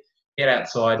a bit. Get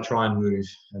outside, try and move,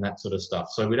 and that sort of stuff.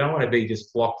 So we don't want to be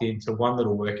just blocked into one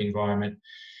little work environment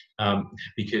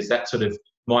because that sort of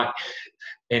might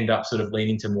end up sort of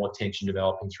leading to more tension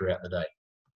developing throughout the day.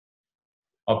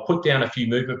 I've put down a few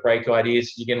movement break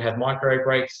ideas. You're going to have micro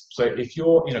breaks. So if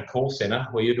you're in a call center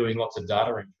where you're doing lots of data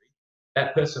entry,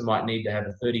 that person might need to have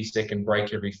a 30-second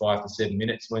break every 5 to 7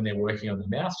 minutes when they're working on the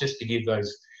mouse, just to give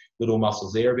those little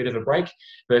muscles there a bit of a break,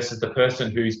 versus the person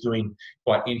who's doing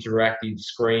quite interactive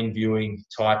screen viewing,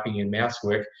 typing and mouse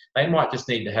work. They might just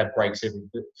need to have breaks every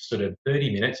sort of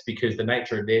 30 minutes because the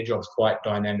nature of their job's quite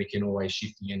dynamic and always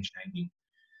shifting and changing.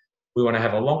 We want to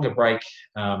have a longer break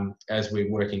as we're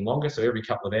working longer. So every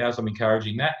couple of hours, I'm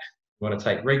encouraging that. We want to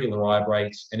take regular eye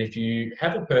breaks. And if you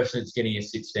have a person that's getting a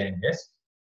sit-stand desk,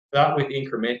 start with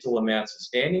incremental amounts of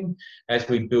standing as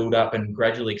we build up and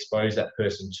gradually expose that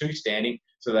person to standing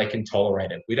so they can tolerate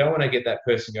it. We don't want to get that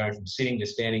person going from sitting to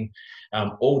standing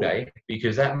all day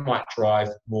because that might drive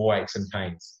more aches and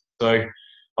pains. So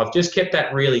I've just kept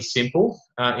that really simple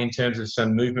in terms of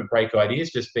some movement break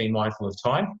ideas, just being mindful of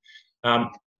time.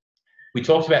 We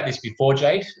talked about this before,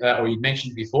 Jade, or you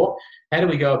mentioned before. How do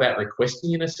we go about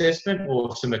requesting an assessment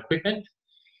or some equipment?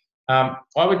 I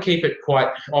would keep it quite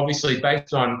obviously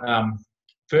based on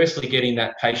firstly getting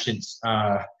that patient's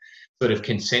sort of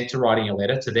consent to writing a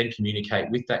letter to then communicate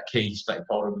with that key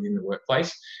stakeholder within the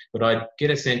workplace. But I'd get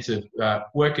a sense of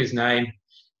worker's name,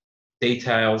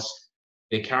 details,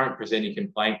 their current presenting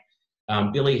complaint.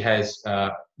 Billy has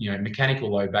mechanical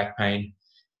low back pain.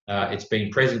 It's been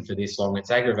present for this long.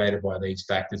 It's aggravated by these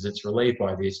factors. It's relieved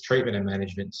by this. Treatment and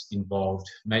management's involved.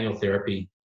 Manual therapy,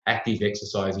 active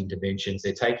exercise interventions.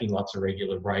 They're taking lots of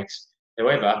regular breaks.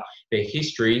 However, their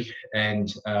history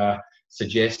and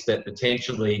suggests that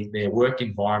potentially their work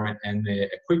environment and their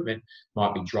equipment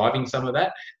might be driving some of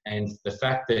that. And the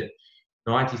fact that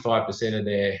 95% of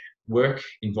their work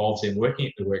involves them working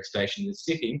at the workstation and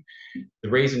sitting, the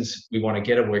reasons we want to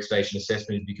get a workstation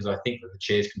assessment is because I think that the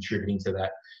chair is contributing to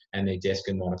that and their desk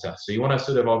and monitor. So you want to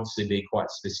sort of obviously be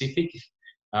quite specific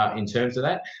in terms of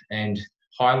that and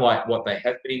highlight what they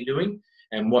have been doing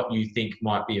and what you think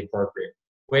might be appropriate.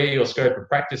 Where your scope of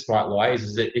practice might lie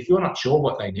is that if you're not sure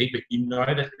what they need, but you know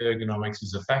that ergonomics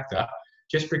is a factor,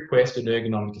 just request an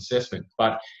ergonomic assessment.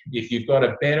 But if you've got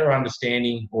a better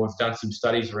understanding or have done some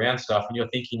studies around stuff and you're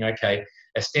thinking, okay,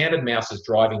 a standard mouse is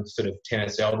driving sort of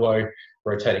tennis elbow,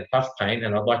 rotator cuff pain,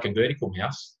 and I'd like a vertical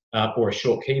mouse, or a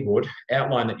short keyboard,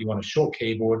 outline that you want a short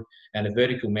keyboard and a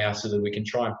vertical mouse so that we can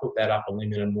try and put that upper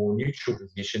limb in a more neutral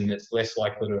position that's less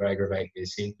likely to aggravate their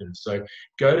symptoms. So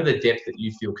go to the depth that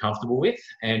you feel comfortable with,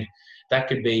 and that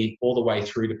could be all the way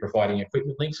through to providing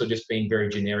equipment links or just being very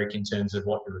generic in terms of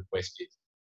what the request is.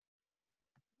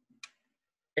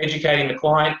 Educating the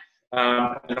client.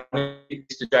 And I'm going to give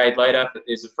this to Jade later, but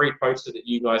there's a free poster that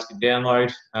you guys can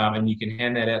download and you can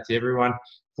hand that out to everyone.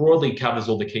 Broadly covers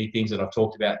all the key things that I've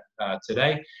talked about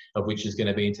today, of which is going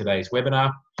to be in today's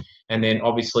webinar. And then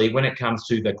obviously when it comes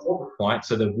to the corporate client,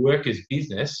 so the worker's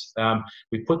business,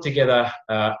 we put together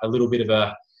a little bit of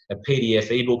a PDF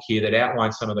ebook here that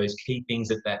outlines some of those key things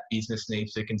that that business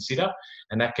needs to consider.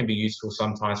 And that can be useful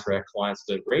sometimes for our clients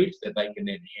to read, that they can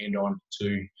then hand on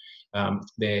to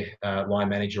their line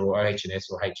manager or OH&S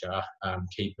or HR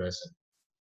key person.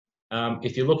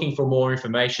 If you're looking for more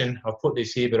information, I've put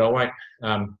this here, but I won't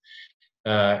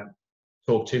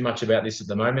talk too much about this at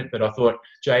the moment. But I thought,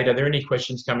 Jade, are there any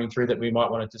questions coming through that we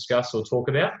might want to discuss or talk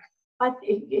about?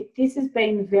 This has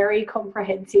been very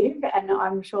comprehensive, and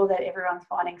I'm sure that everyone's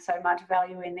finding so much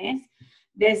value in this.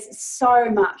 There's so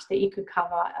much that you could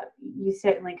cover. You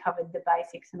certainly covered the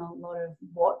basics and a lot of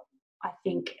what I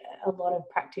think a lot of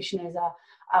practitioners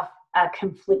are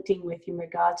conflicting with in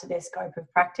regard to their scope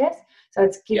of practice. So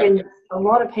it's given a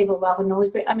lot of people a wealth of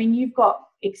knowledge. But I mean, you've got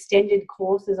extended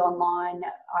courses online.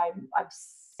 I've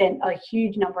sent a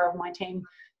huge number of my team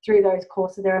through those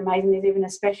courses. They're amazing. There's even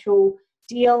a special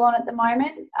deal on at the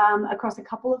moment across a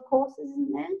couple of courses,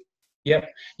 isn't there? Yep.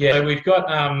 Yeah. So we've got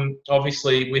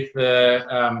obviously with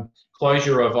the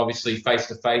closure of obviously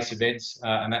face-to-face events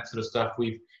and that sort of stuff,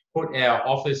 we've put our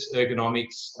office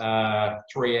ergonomics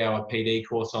 3-hour PD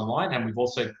course online, and we've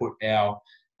also put our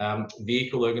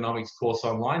vehicle ergonomics course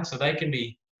online, so they can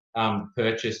be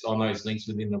purchased on those links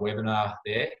within the webinar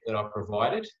there that I've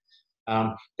provided.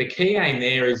 The key aim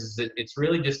there is that it's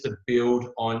really just to build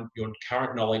on your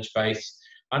current knowledge base,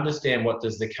 understand what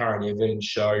does the current evidence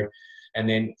show, and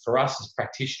then for us as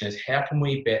practitioners, how can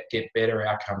we get better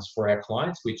outcomes for our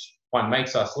clients, which one,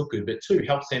 makes us look good, but two,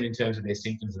 helps them in terms of their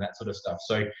symptoms and that sort of stuff.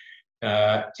 So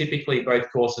typically both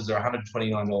courses are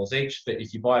 $129 each, but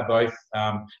if you buy both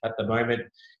at the moment,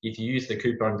 if you use the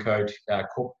coupon code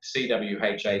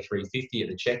CWHA350 at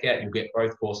the checkout, you'll get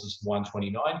both courses for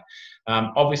 $129.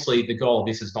 Obviously, the goal of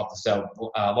this is not to sell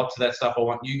lots of that stuff. I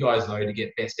want you guys, though, to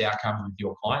get best outcomes with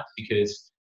your clients,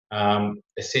 because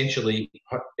essentially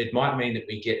it might mean that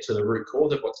we get to the root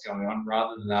cause of what's going on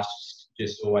rather than us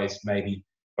just always maybe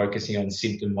focusing on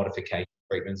symptom modification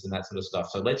treatments and that sort of stuff.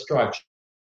 So let's drive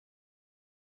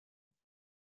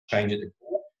change at the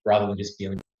core rather than just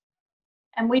dealing.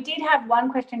 And we did have one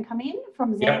question come in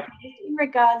from Zach in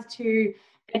regards to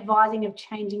advising of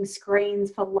changing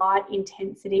screens for light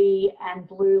intensity and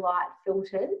blue light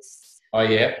filters. Oh,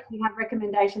 yeah. Do you have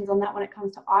recommendations on that when it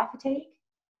comes to eye fatigue?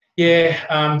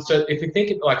 Yeah, so if we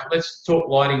think, let's talk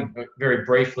lighting very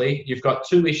briefly. You've got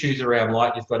two issues around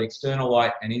light. You've got external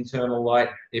light and internal light.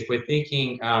 If we're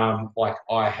thinking like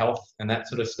eye health and that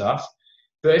sort of stuff,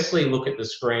 firstly, look at the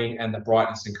screen and the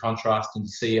brightness and contrast and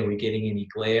see, are we getting any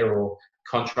glare or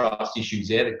contrast issues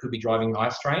there that could be driving eye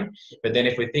strain? But then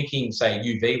if we're thinking, say,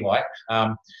 UV light,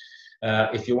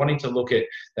 if you're wanting to look at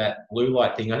that blue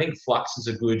light thing, I think Flux is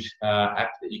a good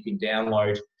app that you can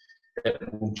download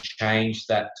that will change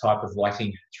that type of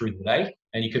lighting through the day.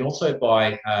 And you can also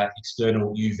buy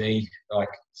external UV,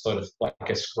 sort of like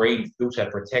a screen filter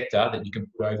protector that you can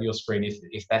put over your screen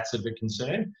if that's of a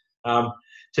concern.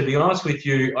 To be honest with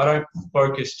you, I don't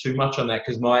focus too much on that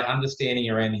because my understanding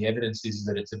around the evidence is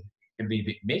that it can be a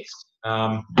bit mixed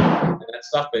and that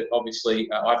stuff. But obviously,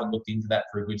 I haven't looked into that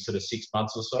for a good sort of 6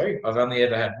 months or so. I've only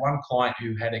ever had one client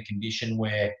who had a condition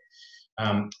where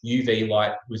UV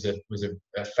light was a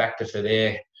factor for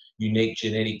their unique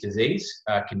genetic disease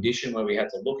condition, where we had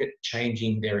to look at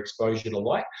changing their exposure to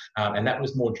light, and that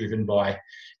was more driven by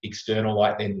external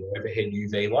light than the overhead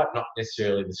UV light, not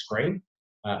necessarily the screen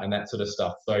and that sort of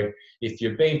stuff. So if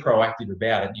you're being proactive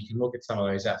about it, you can look at some of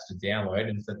those apps to download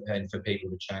and for people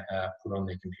to put on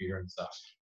their computer and stuff.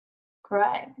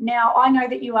 Great. Now, I know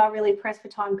that you are really pressed for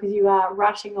time because you are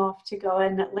rushing off to go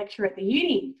and lecture at the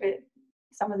uni for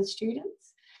some of the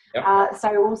students. Yep.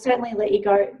 So we'll certainly let you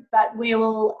go, but we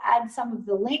will add some of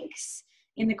the links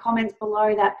in the comments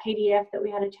below that PDF that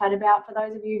we had a chat about. For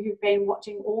those of you who've been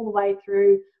watching all the way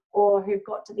through or who've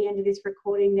got to the end of this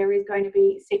recording, there is going to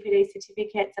be CPD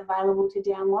certificates available to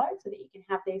download so that you can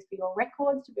have these for your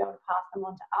records to be able to pass them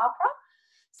on to AHPRA.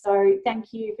 So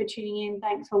thank you for tuning in.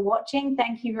 Thanks for watching.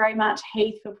 Thank you very much,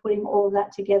 Heath, for putting all of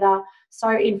that together. So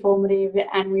informative,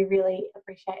 and we really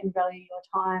appreciate and value your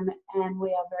time. And we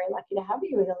are very lucky to have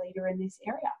you as a leader in this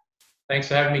area. Thanks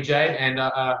for having me, Jade. And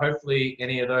hopefully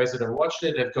any of those that have watched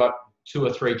it have got 2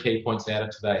 or 3 key points out of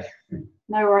today.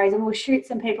 No worries, and we'll shoot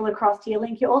some people across to your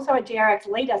link. You're also a GRX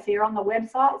leader, so you're on the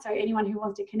website. So anyone who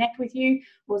wants to connect with you,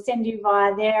 we'll send you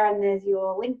via there, and there's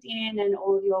your LinkedIn and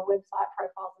all of your website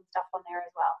profiles and stuff on there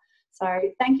as well.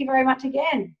 So thank you very much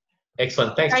again.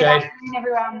 Excellent. Thanks, Great Jade. afternoon,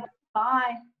 everyone.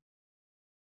 Bye.